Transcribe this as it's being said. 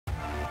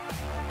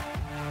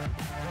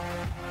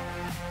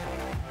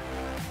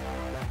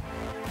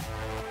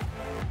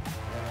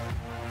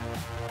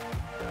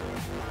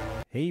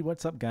Hey,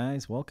 what's up,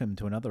 guys? Welcome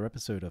to another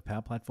episode of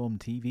Power Platform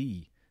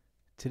TV.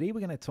 Today, we're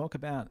going to talk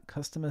about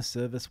Customer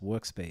Service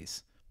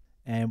Workspace,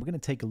 and we're going to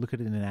take a look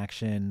at it in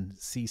action,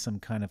 see some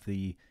kind of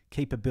the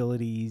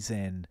capabilities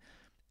and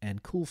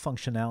cool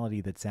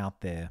functionality that's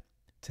out there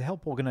to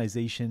help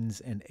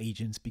organizations and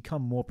agents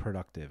become more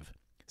productive.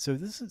 So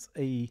this is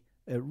a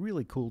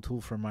really cool tool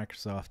from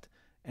Microsoft,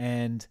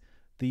 and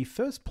the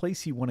first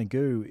place you want to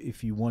go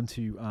if you want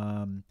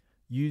to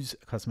use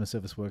Customer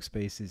Service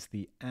Workspace is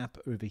the app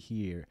over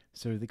here.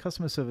 So the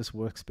Customer Service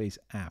Workspace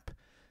app.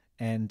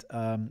 And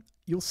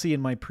you'll see in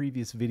my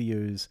previous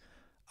videos,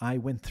 I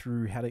went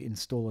through how to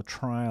install a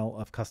trial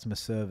of customer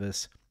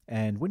service.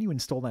 And when you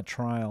install that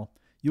trial,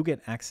 you'll get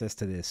access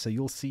to this. So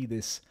you'll see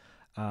this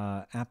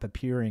app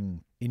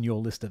appearing in your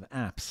list of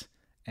apps.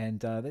 And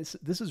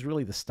this is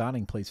really the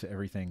starting place for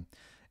everything.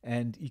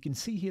 And you can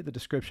see here the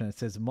description. It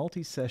says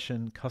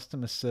multi-session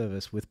customer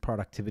service with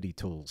productivity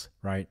tools,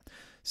 right?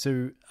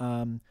 So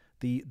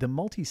the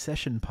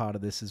multi-session part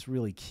of this is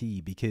really key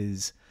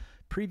because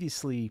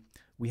previously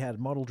we had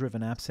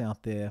model-driven apps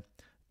out there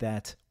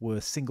that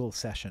were single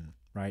session,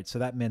 right? So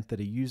that meant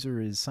that a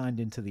user is signed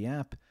into the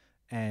app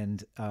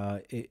and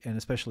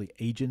especially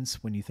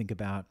agents when you think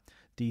about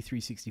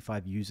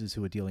D365 users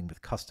who are dealing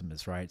with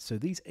customers, right? So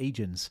these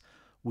agents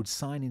would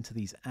sign into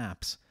these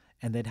apps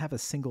and they'd have a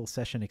single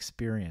session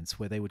experience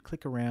where they would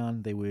click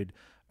around, they would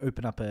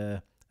open up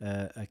a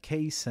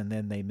case, and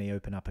then they may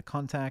open up a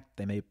contact,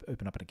 they may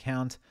open up an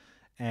account.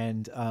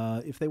 And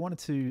if they wanted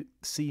to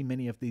see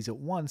many of these at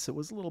once, it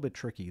was a little bit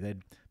tricky.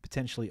 They'd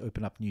potentially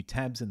open up new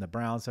tabs in the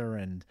browser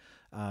and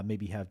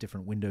maybe have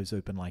different windows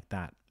open like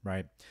that,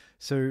 right?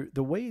 So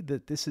the way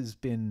that this has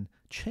been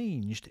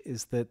changed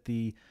is that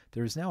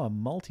there is now a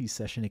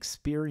multi-session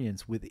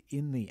experience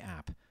within the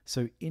app.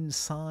 So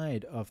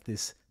inside of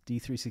this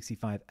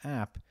D365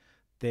 app,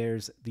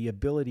 there's the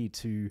ability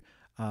to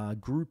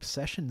group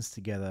sessions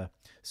together.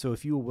 So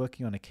if you were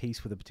working on a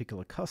case with a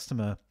particular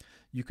customer,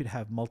 you could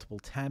have multiple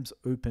tabs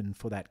open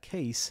for that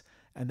case,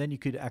 and then you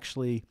could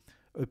actually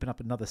open up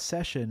another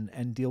session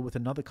and deal with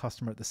another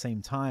customer at the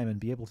same time and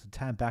be able to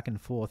tab back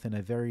and forth in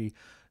a very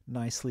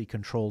nicely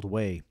controlled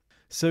way.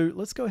 So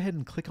let's go ahead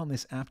and click on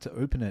this app to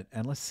open it,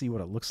 and let's see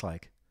what it looks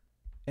like.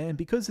 And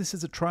because this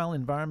is a trial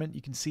environment,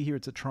 you can see here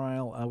it's a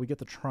trial. We get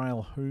the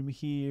trial home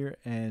here,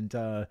 and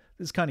this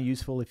is kind of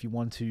useful if you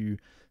want to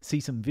see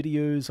some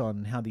videos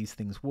on how these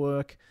things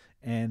work.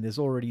 And there's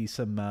already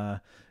some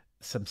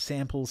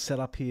samples set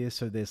up here.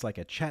 So there's like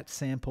a chat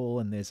sample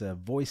and there's a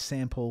voice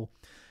sample.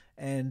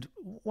 And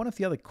one of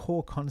the other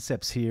core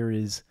concepts here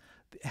is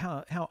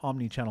how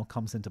Omnichannel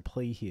comes into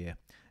play here.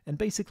 And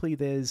basically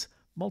there's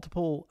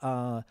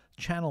multiple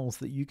channels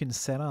that you can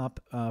set up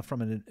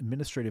from an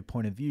administrative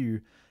point of view.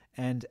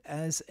 And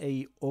as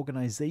a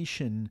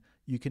organization,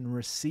 you can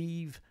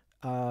receive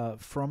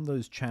from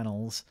those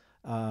channels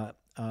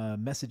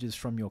messages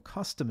from your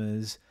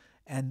customers,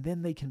 and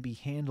then they can be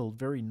handled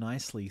very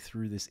nicely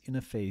through this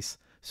interface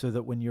so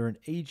that when you're an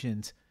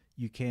agent,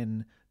 you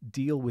can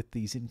deal with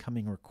these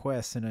incoming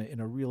requests in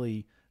a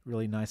really,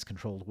 really nice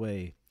controlled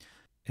way.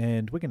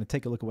 And we're going to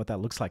take a look at what that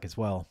looks like as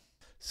well.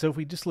 So if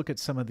we just look at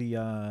some of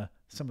the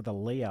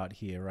layout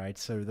here, right?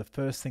 So the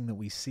first thing that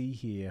we see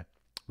here,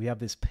 we have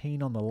this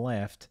pane on the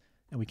left,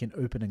 and we can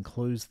open and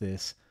close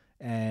this.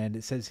 And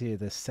it says here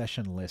the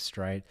session list,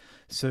 right?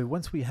 So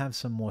once we have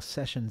some more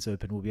sessions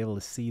open, we'll be able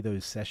to see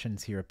those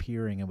sessions here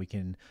appearing, and we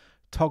can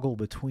toggle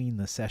between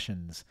the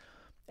sessions.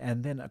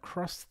 And then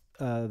across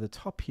the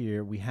top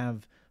here, we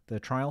have the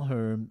trial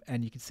home,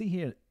 and you can see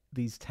here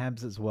these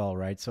tabs as well,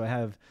 right? So I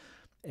have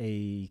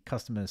a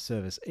customer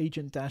service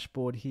agent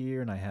dashboard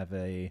here, and I have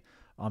a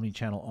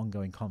Omnichannel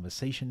ongoing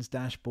conversations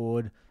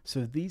dashboard.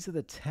 So these are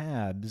the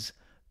tabs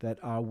that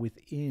are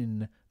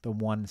within the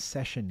one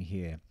session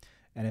here.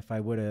 And if I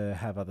were to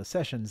have other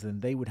sessions, then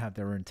they would have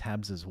their own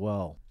tabs as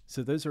well.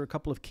 So those are a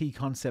couple of key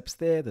concepts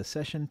there, the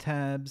session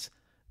tabs,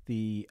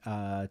 the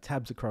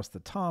tabs across the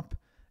top,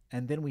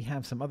 and then we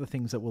have some other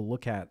things that we'll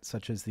look at,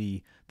 such as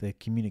the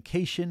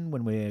communication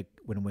when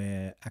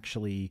we're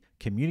actually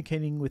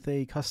communicating with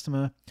a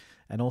customer,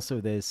 and also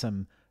there's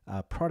some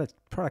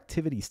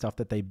productivity stuff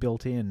that they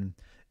built in,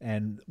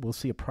 and we'll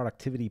see a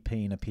productivity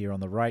pane appear on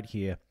the right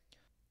here.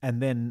 And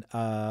then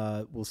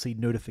we'll see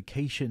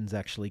notifications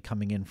actually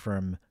coming in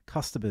from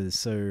customers.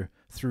 So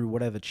through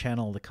whatever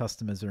channel the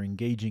customers are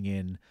engaging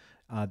in,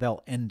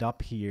 they'll end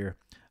up here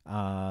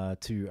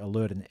to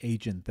alert an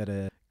agent that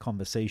a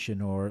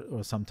conversation or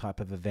some type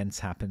of events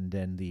happened,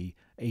 and the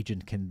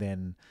agent can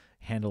then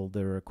handle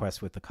the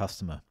request with the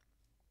customer.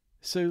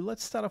 So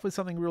let's start off with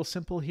something real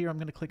simple here. I'm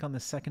going to click on the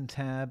second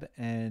tab,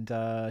 and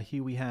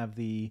here we have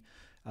the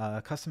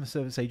Customer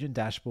Service Agent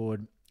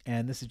dashboard.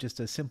 And this is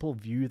just a simple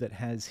view that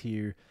has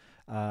here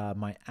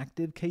my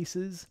active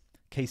cases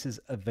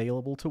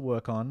available to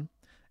work on,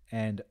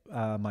 and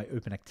my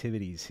open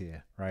activities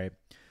here, right?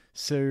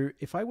 So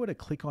if I were to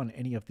click on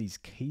any of these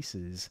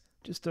cases,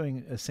 just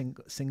doing a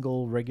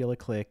single regular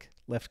click,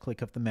 left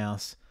click of the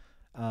mouse,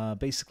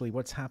 basically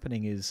what's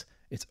happening is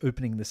it's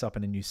opening this up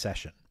in a new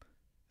session.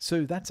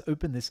 So that's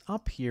opened this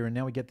up here, and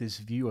now we get this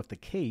view of the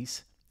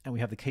case, and we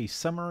have the case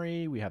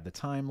summary, we have the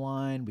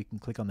timeline, we can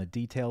click on the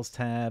details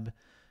tab,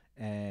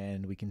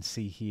 and we can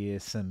see here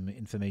some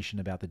information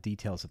about the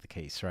details of the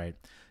case, right?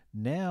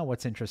 Now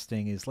what's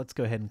interesting is let's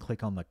go ahead and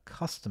click on the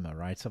customer,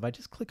 right? So if I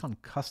just click on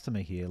customer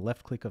here,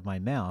 left click of my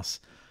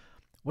mouse,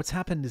 what's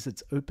happened is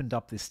it's opened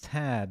up this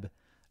tab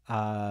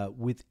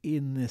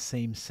within the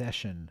same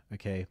session,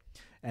 okay?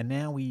 And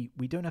now we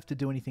don't have to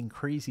do anything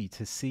crazy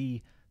to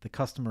see the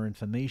customer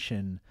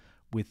information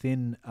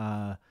within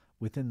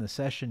the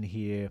session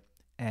here,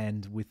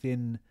 and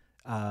within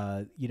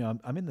you know,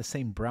 I'm in the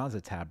same browser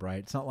tab, right?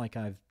 It's not like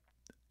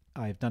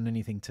I've done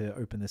anything to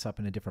open this up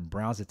in a different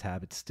browser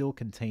tab. It's still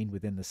contained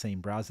within the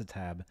same browser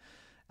tab.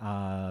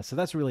 So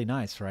that's really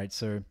nice, right?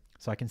 So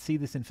I can see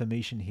this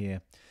information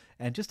here.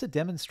 And just to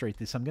demonstrate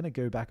this, I'm going to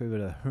go back over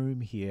to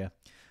home here,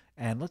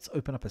 and let's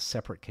open up a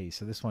separate case.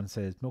 So this one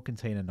says milk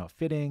container not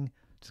fitting.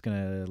 Just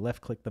going to left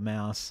click the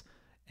mouse,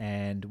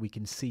 and we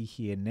can see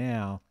here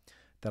now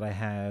that I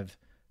have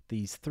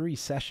these 3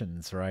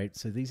 sessions, right?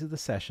 So these are the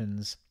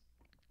sessions.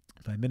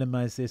 If I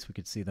minimize this, we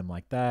could see them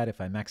like that. If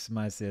I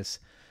maximize this,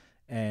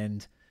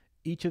 and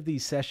each of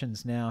these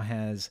sessions now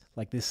has,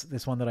 like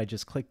this one that I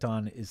just clicked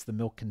on is the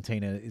milk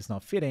container is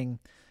not fitting,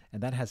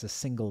 and that has a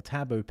single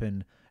tab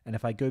open. And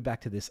if I go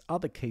back to this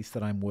other case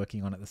that I'm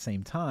working on at the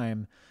same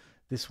time,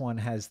 this one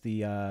has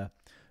the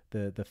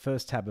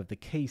first tab of the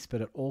case,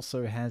 but it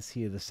also has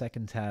here the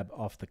second tab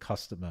of the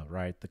customer,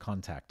 right? The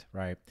contact,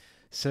 right?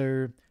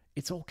 So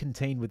it's all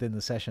contained within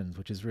the sessions,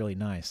 which is really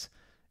nice.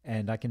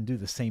 And I can do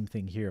the same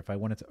thing here. If I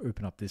wanted to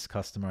open up this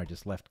customer, I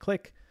just left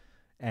click,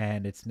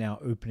 and it's now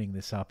opening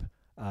this up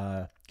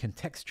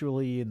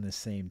contextually in the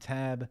same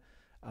tab,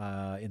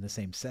 in the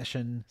same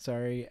session,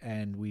 sorry,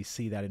 and we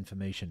see that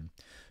information.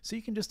 So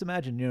you can just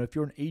imagine, you know, if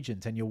you're an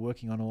agent and you're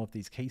working on all of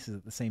these cases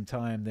at the same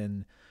time,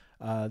 then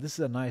this is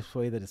a nice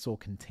way that it's all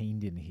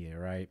contained in here,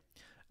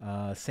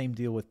 right? Same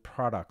deal with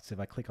products. If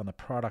I click on the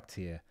product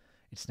here,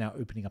 it's now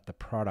opening up the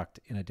product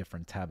in a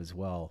different tab as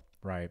well,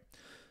 right?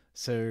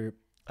 So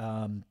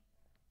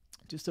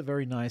just a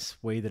very nice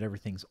way that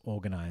everything's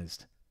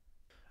organized.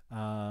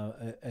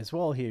 As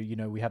well here, you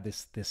know, we have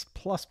this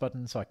plus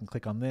button, so I can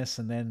click on this,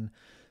 and then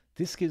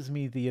this gives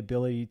me the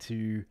ability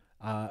to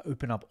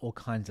open up all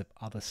kinds of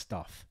other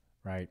stuff,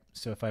 right?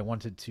 So if I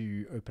wanted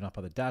to open up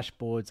other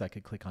dashboards, I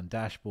could click on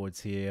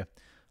dashboards here.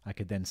 I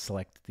could then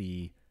select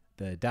the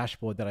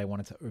dashboard that I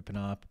wanted to open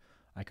up.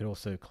 I could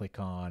also click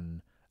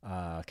on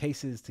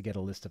cases to get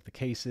a list of the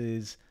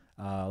cases.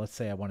 Let's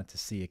say I wanted to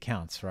see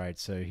accounts, right?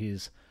 So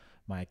here's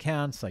my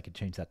accounts. I could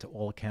change that to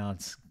all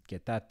accounts,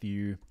 get that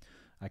view.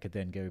 I could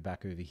then go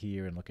back over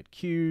here and look at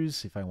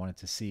queues. If I wanted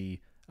to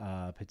see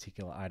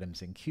particular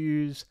items in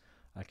queues,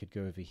 I could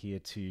go over here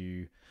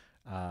to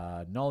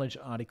knowledge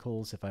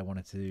articles if I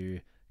wanted to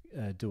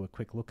do a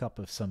quick lookup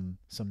of some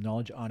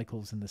knowledge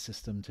articles in the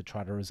system to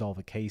try to resolve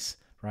a case,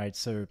 right?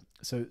 So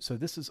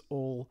this is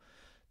all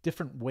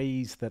different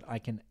ways that I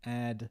can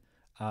add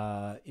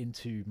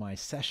into my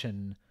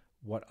session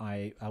what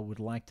I would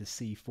like to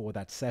see for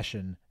that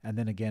session. And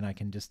then again, I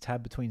can just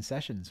tab between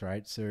sessions,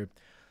 right? So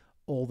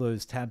all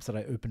those tabs that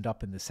I opened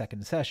up in the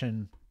second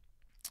session,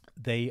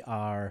 they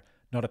are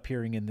not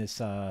appearing in this,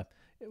 well,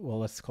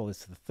 let's call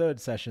this the third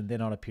session. They're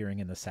not appearing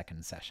in the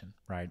second session,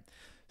 right?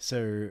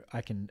 So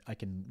I can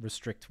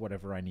restrict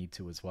whatever I need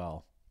to as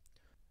well.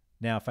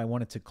 Now, if I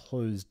wanted to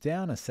close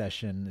down a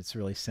session, it's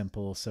really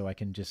simple. So I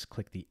can just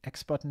click the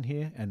X button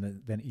here,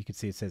 and then you can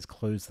see it says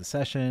close the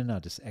session.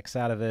 I'll just X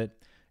out of it.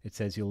 It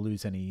says you'll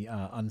lose any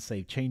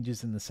unsaved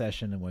changes in the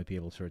session and won't be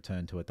able to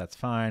return to it. That's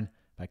fine.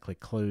 If I click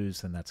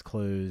close, then that's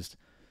closed,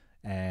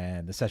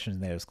 and the session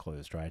there is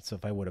closed, right? So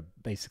if I were to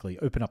basically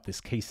open up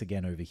this case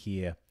again over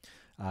here,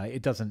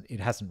 it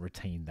hasn't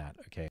retained that,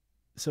 okay?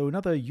 So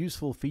another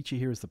useful feature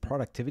here is the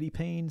productivity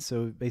pane.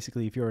 So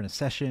basically, if you're in a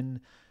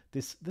session,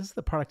 this is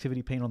the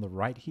productivity pane on the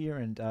right here,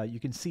 and you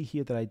can see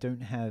here that I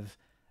don't have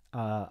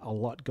a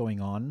lot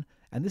going on,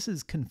 and this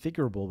is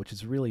configurable, which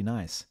is really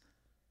nice.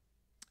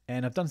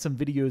 And I've done some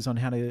videos on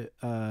how to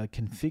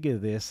configure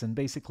this, and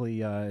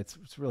basically it's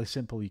really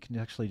simple. You can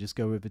actually just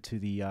go over to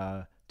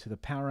the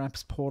Power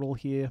Apps portal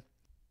here,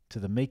 to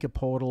the Maker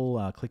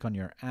portal, click on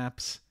your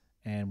apps,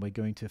 and we're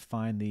going to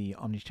find the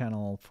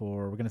Omnichannel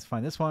we're going to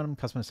find this one,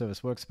 Customer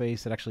Service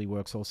Workspace. It actually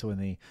works also in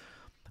the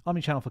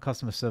Omnichannel for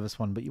Customer Service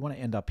one, but you want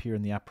to end up here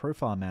in the App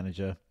Profile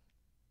Manager.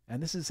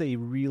 And this is a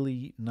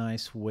really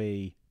nice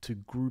way to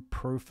group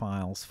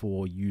profiles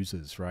for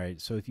users,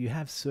 right? So if you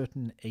have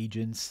certain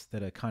agents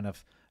that are kind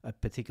of a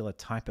particular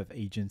type of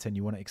agent and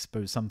you want to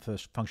expose some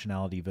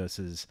functionality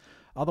versus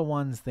other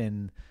ones,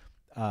 then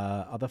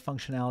other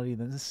functionality,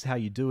 then this is how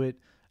you do it.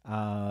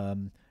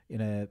 In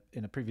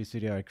a previous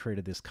video, I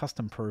created this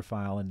custom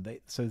profile, and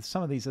so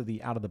some of these are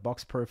the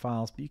out-of-the-box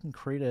profiles, but you can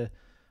create a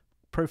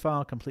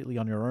profile completely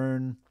on your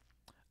own,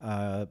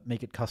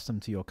 make it custom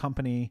to your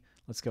company.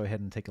 Let's go ahead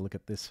and take a look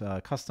at this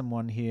custom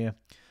one here.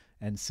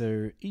 And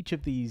so each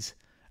of these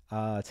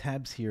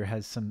tabs here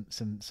has some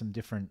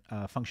different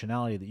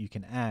functionality that you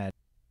can add.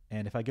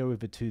 And if I go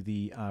over to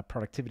the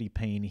productivity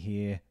pane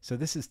here, so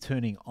this is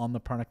turning on the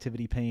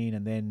productivity pane,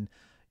 and then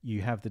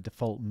you have the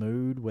default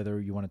mode, whether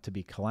you want it to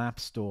be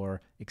collapsed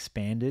or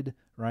expanded,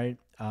 right?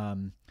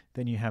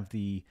 Then you have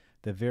the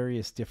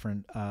various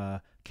different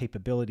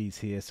capabilities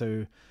here.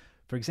 So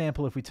for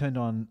example, if we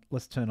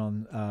let's turn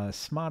on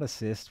Smart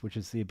Assist, which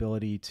is the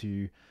ability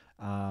to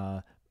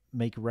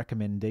make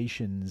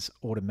recommendations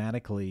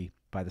automatically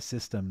by the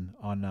system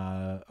on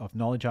of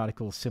knowledge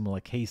articles, similar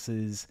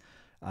cases,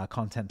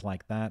 content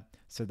like that.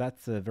 So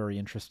that's a very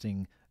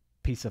interesting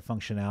piece of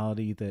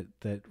functionality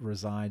that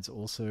resides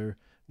also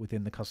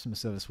within the customer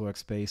service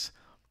workspace.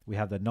 We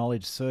have the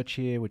knowledge search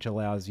here, which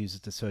allows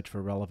users to search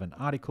for relevant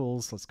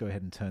articles. Let's go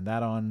ahead and turn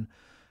that on.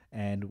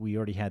 And we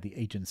already had the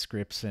agent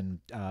scripts, and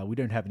we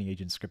don't have any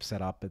agent scripts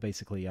set up, but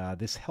basically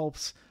this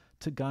helps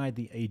to guide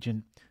the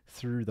agent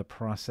through the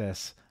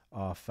process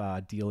of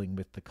dealing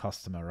with the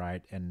customer,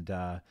 right? And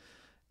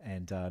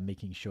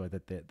making sure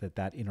that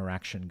that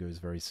interaction goes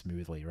very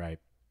smoothly, right?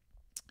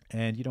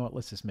 And you know what,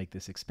 let's just make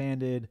this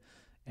expanded,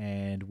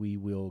 and we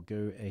will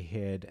go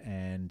ahead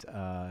and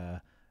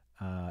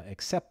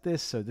accept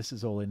this. So this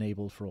is all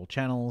enabled for all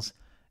channels.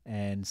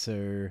 And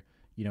so,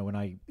 you know,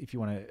 if you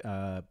want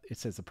to, it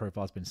says the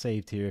profile's been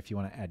saved here. If you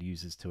want to add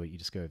users to it, you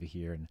just go over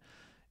here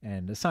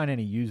and assign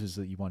any users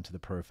that you want to the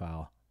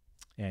profile.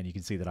 And you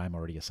can see that I'm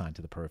already assigned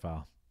to the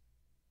profile.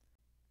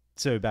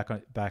 So back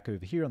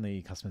over here on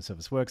the Customer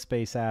Service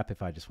Workspace app,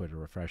 if I just were to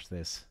refresh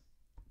this.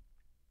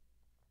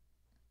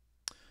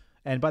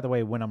 And by the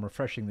way, when I'm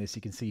refreshing this,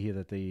 you can see here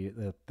that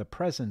the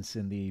presence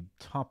in the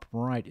top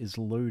right is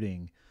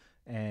loading.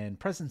 And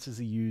presences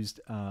are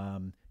used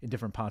in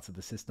different parts of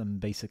the system.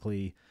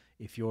 Basically,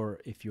 if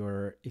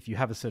you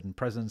have a certain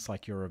presence,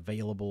 like you're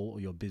available or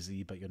you're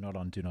busy, but you're not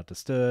on Do Not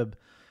Disturb,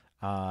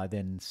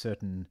 then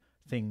certain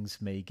things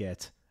may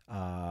get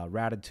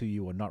routed to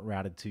you or not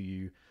routed to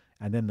you.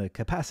 And then the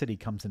capacity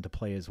comes into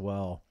play as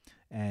well.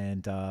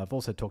 And I've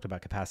also talked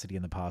about capacity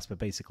in the past, but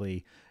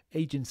basically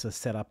agents are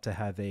set up to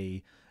have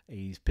a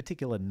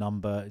particular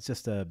number. It's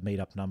just a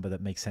made-up number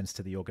that makes sense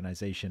to the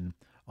organization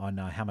on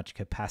how much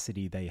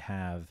capacity they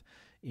have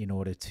in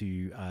order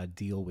to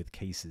deal with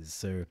cases.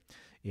 So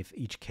if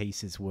each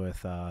case is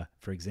worth,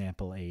 for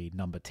example, a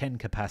number 10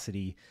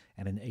 capacity,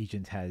 and an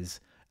agent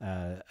has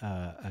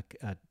a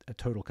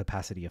total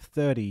capacity of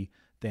 30,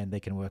 then they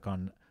can work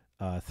on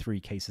 3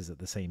 cases at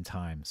the same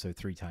time. So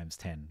 3 times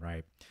 10,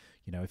 right?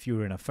 You know, if you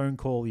were in a phone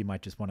call, you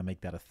might just want to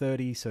make that a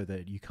 30 so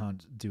that you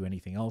can't do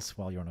anything else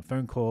while you're on a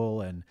phone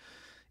call. And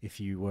if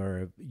you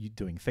were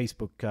doing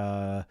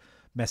Facebook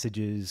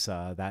messages,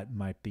 that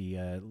might be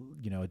a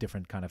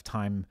different kind of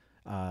time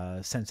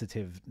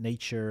sensitive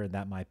nature, and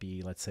that might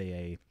be, let's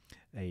say,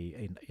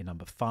 a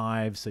number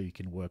 5, so you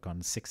can work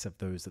on 6 of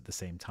those at the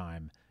same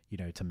time, you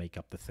know, to make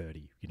up the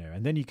 30. You know,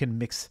 and then you can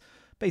mix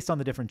based on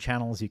the different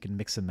channels. You can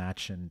mix and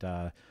match and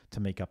to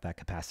make up that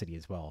capacity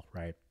as well,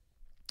 right?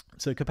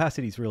 So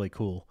capacity is really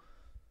cool.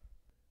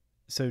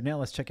 So now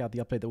let's check out the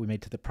update that we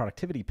made to the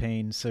productivity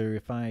pane. So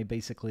if I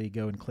basically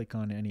go and click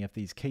on any of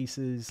these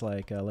cases,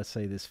 like let's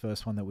say this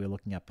first one that we were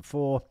looking at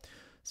before.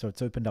 So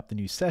it's opened up the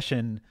new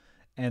session,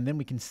 and then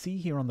we can see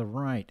here on the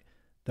right,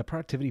 the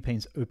productivity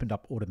pane's opened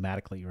up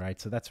automatically,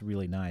 right? So that's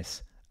really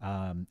nice.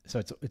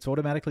 So it's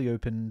automatically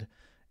opened,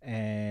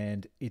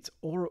 and it's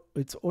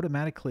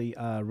automatically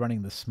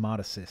running the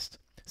Smart Assist.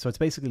 So it's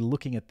basically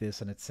looking at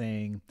this and it's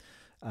saying,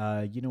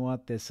 you know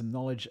what, there's some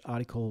knowledge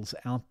articles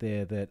out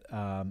there that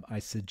I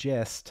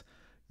suggest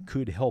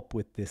could help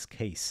with this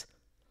case.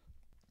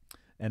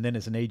 And then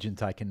as an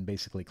agent, I can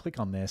basically click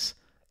on this,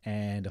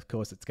 and of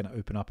course it's going to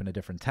open up in a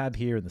different tab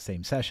here in the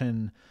same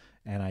session,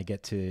 and I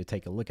get to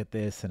take a look at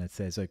this, and it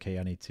says, okay,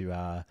 I need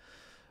to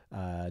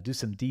do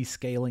some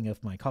descaling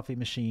of my coffee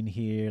machine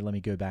here. Let me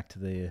go back to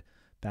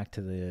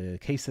the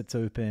case that's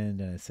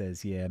opened, and it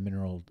says, yeah,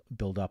 mineral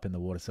buildup in the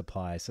water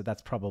supply. So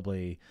that's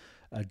probably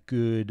a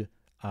good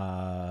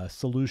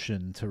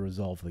solution to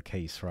resolve the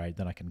case, right?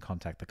 Then I can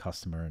contact the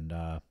customer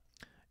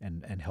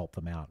and help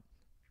them out.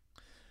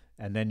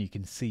 And then you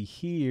can see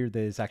here,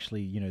 there's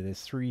actually, you know,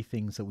 there's 3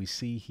 things that we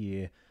see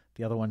here.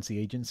 The other one's the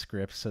agent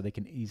script, so the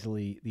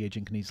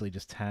agent can easily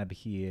just tab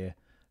here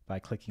by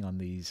clicking on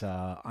these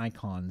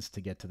icons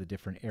to get to the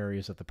different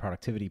areas of the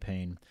productivity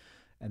pane.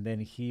 And then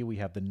here we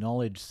have the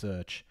knowledge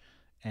search,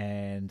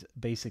 and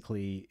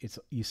basically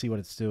you see what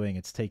it's doing.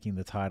 It's taking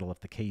the title of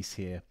the case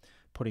here,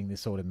 putting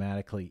this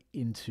automatically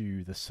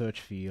into the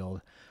search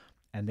field,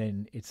 and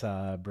then it's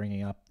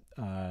bringing up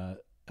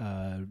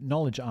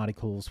knowledge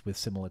articles with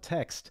similar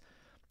text.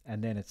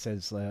 And then it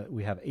says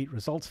we have 8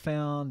 results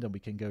found, and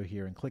we can go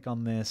here and click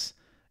on this,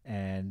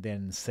 and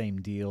then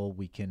same deal,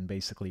 we can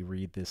basically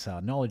read this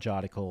knowledge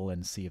article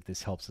and see if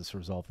this helps us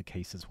resolve the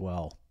case as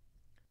well.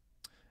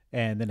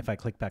 And then if I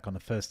click back on the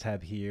first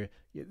tab here,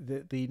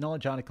 the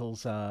knowledge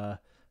articles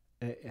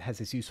has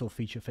this useful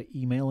feature for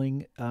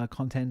emailing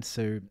content.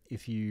 So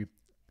if you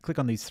click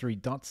on these 3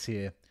 dots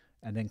here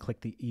and then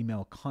click the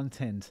email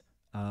content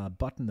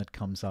button that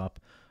comes up,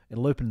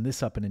 it'll open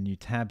this up in a new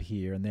tab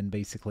here, and then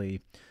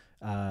basically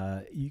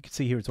you can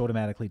see here it's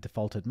automatically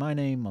defaulted my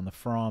name on the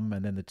from,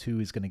 and then the to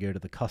is going to go to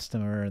the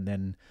customer, and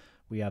then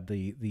we have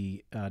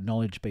the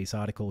knowledge base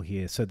article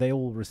here. So they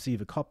will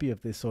receive a copy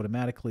of this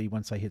automatically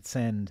once I hit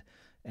send,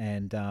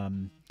 and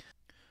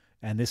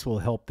this will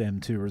help them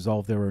to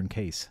resolve their own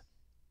case.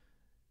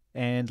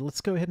 And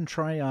let's go ahead and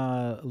try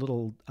a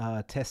little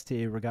test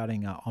here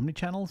regarding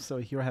Omnichannel. So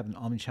here I have an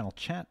Omnichannel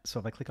Chat. So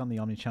if I click on the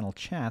Omnichannel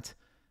Chat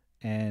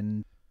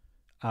and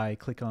I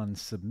click on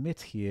Submit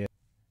here,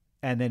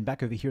 and then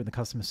back over here in the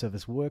Customer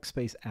Service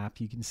Workspace app,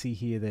 you can see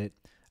here that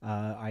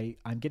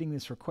I'm getting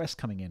this request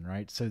coming in,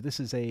 right? So this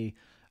is a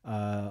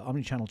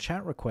Omnichannel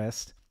Chat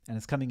request, and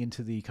it's coming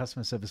into the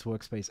Customer Service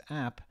Workspace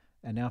app.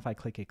 And now if I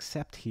click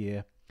Accept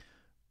here,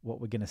 what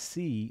we're going to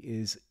see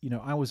is,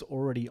 I was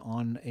already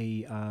on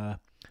a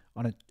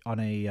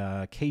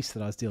case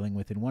that I was dealing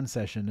with in one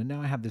session, and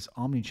now I have this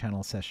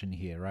Omnichannel session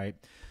here, right?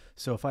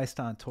 So if I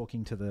start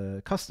talking to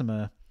the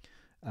customer,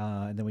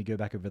 and then we go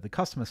back over to the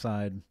customer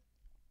side,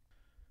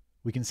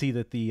 we can see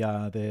that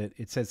that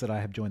it says that I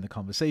have joined the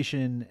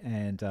conversation,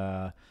 and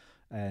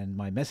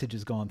my message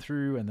has gone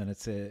through, and then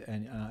it's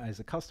as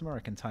a customer I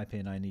can type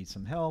in I need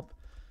some help,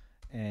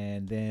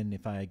 and then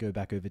if I go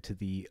back over to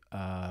the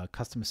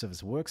Customer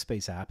Service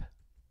Workspace app,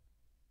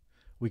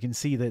 we can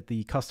see that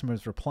the customer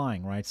is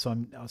replying, right? So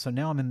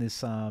now I'm in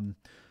this I'm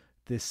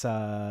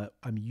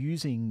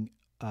using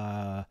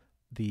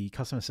the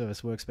Customer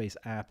Service Workspace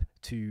app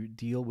to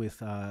deal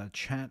with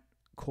chat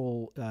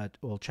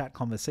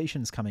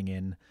conversations coming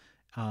in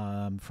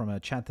from a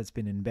chat that's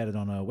been embedded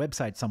on a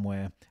website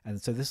somewhere. And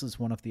so this is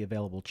one of the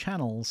available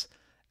channels.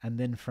 And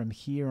then from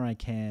here, I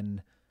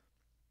can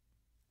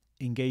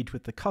engage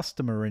with the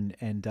customer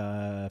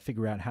and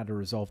figure out how to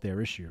resolve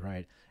their issue,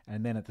 right?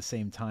 And then at the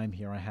same time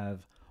here, I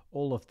have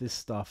all of this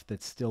stuff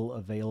that's still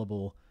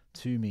available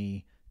to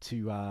me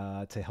to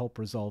help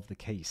resolve the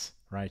case,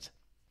 right?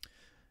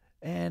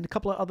 And a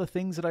couple of other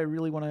things that I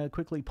really want to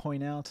quickly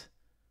point out.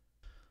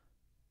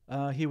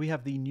 Here we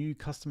have the new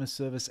Customer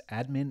Service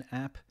Admin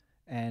app,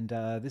 and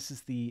this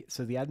is the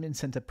Admin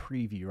Center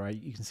preview,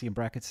 right? You can see in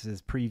brackets it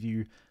says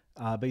preview.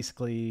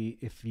 Basically,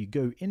 if you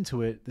go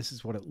into it, this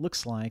is what it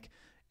looks like,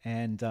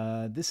 and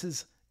this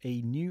is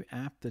a new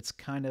app that's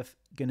kind of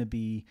going to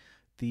be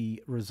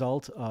the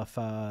result of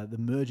the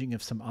merging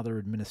of some other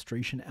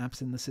administration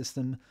apps in the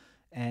system.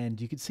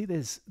 And you can see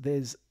there's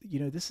this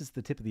is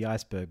the tip of the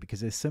iceberg,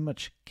 because there's so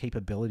much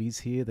capabilities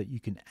here that you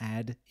can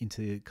add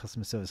into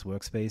Customer Service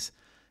Workspace.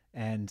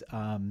 And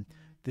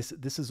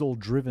this is all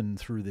driven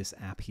through this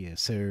app here.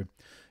 So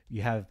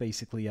you have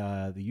basically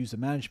the user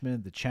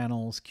management, the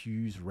channels,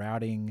 queues,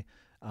 routing,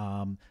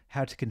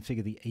 how to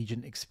configure the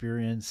agent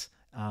experience,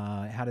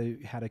 how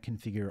to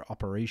configure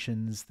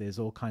operations. There's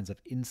all kinds of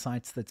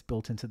insights that's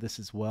built into this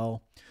as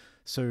well.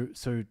 So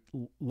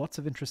lots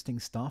of interesting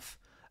stuff.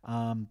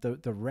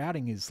 The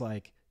routing is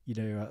like,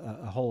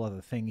 a whole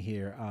other thing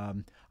here.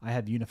 I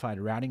have unified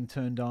routing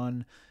turned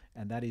on,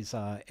 and that is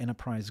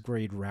enterprise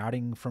grade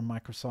routing from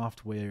Microsoft,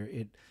 where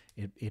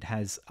it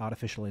has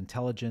artificial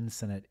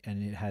intelligence, and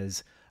it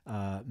has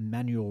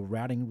manual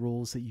routing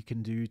rules that you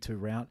can do to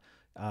route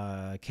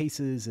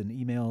cases and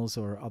emails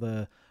or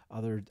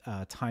other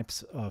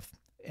types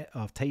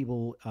of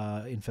table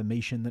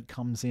information that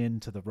comes in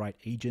to the right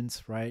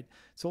agents, right?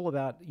 It's all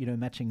about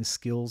matching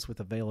skills with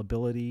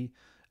availability.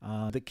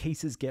 The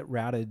cases get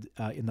routed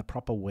in the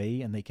proper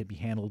way, and they can be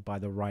handled by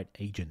the right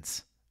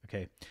agents.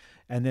 Okay,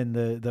 and then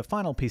the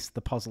final piece of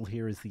the puzzle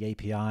here is the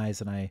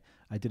APIs, and I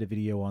did a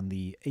video on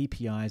the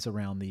APIs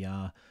around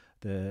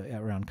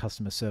around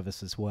customer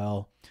service as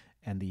well,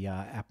 and the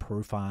app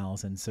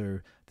profiles. And so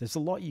there's a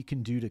lot you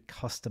can do to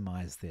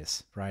customize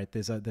this, right?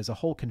 There's a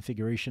whole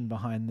configuration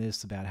behind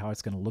this about how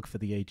it's going to look for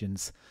the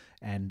agents,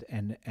 and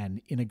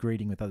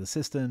integrating with other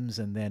systems,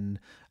 and then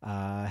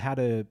how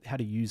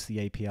to use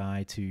the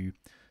API to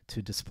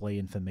display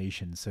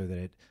information so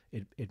that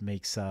it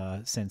makes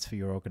sense for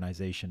your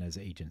organization as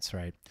agents,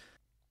 right?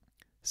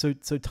 So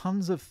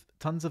tons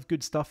of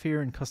good stuff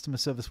here in Customer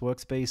Service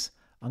Workspace.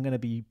 I'm going to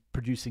be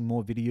producing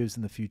more videos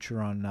in the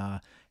future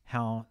on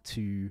how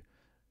to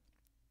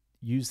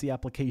use the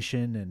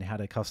application and how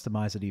to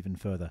customize it even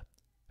further.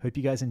 Hope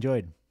you guys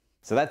enjoyed.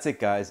 So that's it,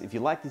 guys. If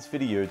you like this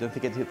video, don't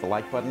forget to hit the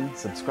like button,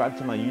 subscribe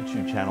to my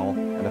YouTube channel,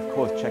 and of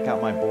course check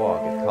out my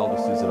blog at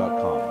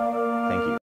carldesouza.com. Thank you.